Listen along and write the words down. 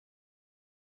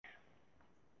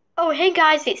Oh hey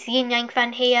guys, it's Yin Yang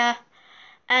Fan here,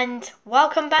 and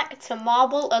welcome back to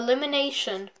Marble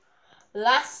Elimination.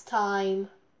 Last time,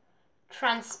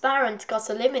 Transparent got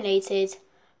eliminated,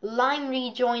 Lime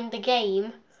rejoined the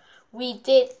game, we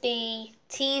did the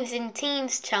Teens in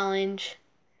Teams challenge.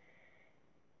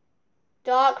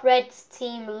 Dark Red's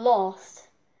team lost,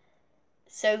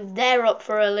 so they're up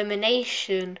for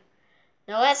elimination.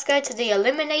 Now let's go to the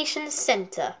Elimination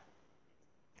Center.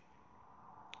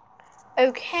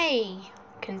 Okay,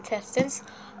 contestants,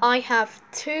 I have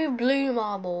 2 blue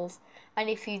marbles, and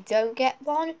if you don't get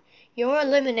one, you're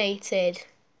eliminated.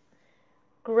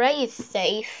 Grey is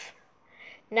safe.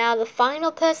 Now the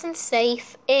final person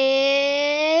safe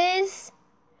is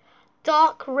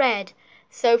Dark Red.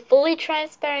 So fully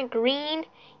transparent green,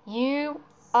 you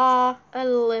are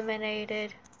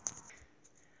eliminated.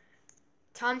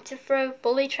 Time to throw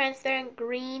fully transparent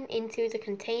green into the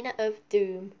container of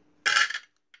doom.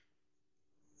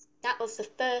 That was the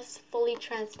first fully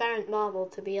transparent marble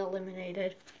to be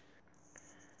eliminated.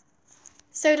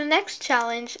 So the next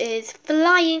challenge is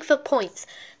flying for points.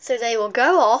 So they will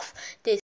go off this